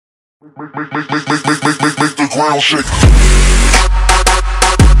Make the ground shake.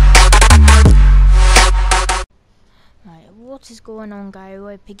 Right, what is going on, guys?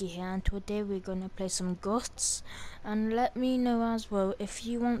 Roy Piggy here, and today we're gonna play some Guts. And let me know as well if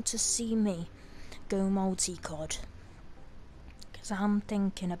you want to see me go multi-cod, because I'm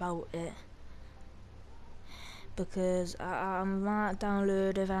thinking about it. Because I might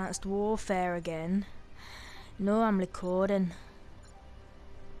download Advanced Warfare again. No, I'm recording.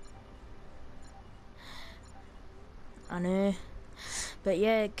 I know. But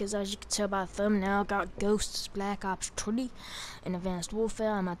yeah, because as you can tell by the thumbnail, I got Ghosts Black Ops 3 in Advanced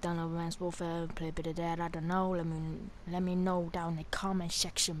Warfare. I might download Advanced Warfare and play a bit of that. I don't know. Let me know down in the comment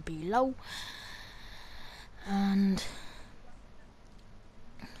section below. And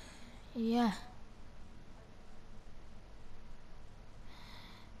yeah.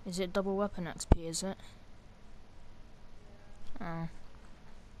 Is it double weapon XP, is it? Oh.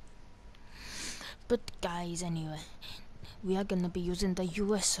 But guys, anyway, we are gonna be using the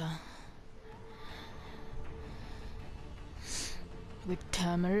USA with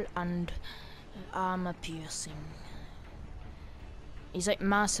thermal and armor piercing. He's like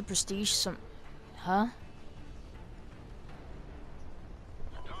Master Prestige, huh?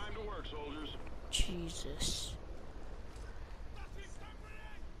 Time to work, soldiers. Jesus.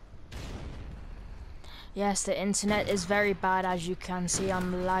 Yes, the internet is very bad, as you can see.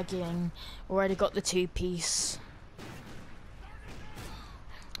 I'm lagging. Already got the 2-piece.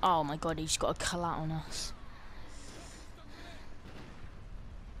 Oh my god, he's got a kill out on us.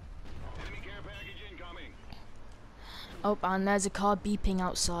 Enemy care package incoming. Oh, and there's a car beeping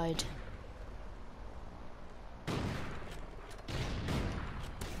outside.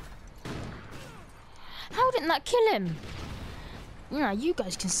 How didn't that kill him? You know, you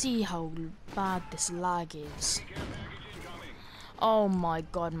guys can see how bad this lag is. Care package incoming. Oh my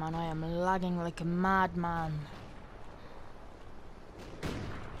god, man, I am lagging like a madman.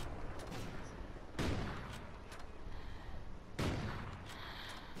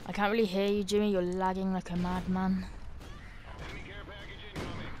 I can't really hear you, Jimmy. You're lagging like a madman. Enemy care package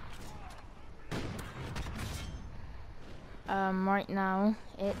incoming. Right now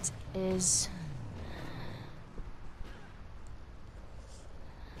it is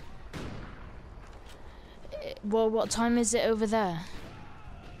well, what time is it over there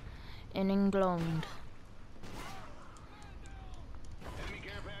in England? Enemy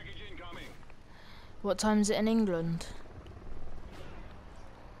care package incoming. What time is it in England?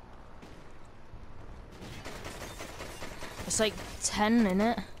 It's like 10,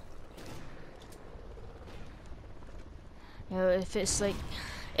 innit? You know, if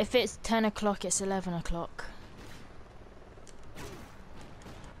it's 10 o'clock, it's 11 o'clock.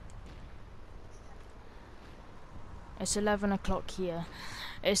 It's 11 o'clock here.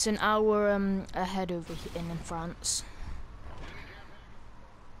 It's an hour ahead over here in France.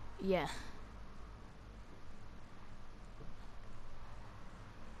 Yeah.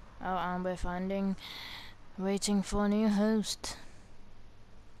 Oh, and we're waiting for a new host.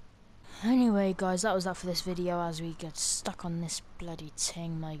 Anyway, guys, that was that for this video. As we get stuck on this bloody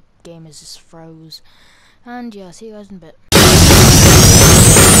thing, my game is just froze. And yeah, see you guys in a bit.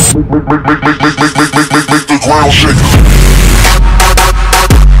 Make the ground shake.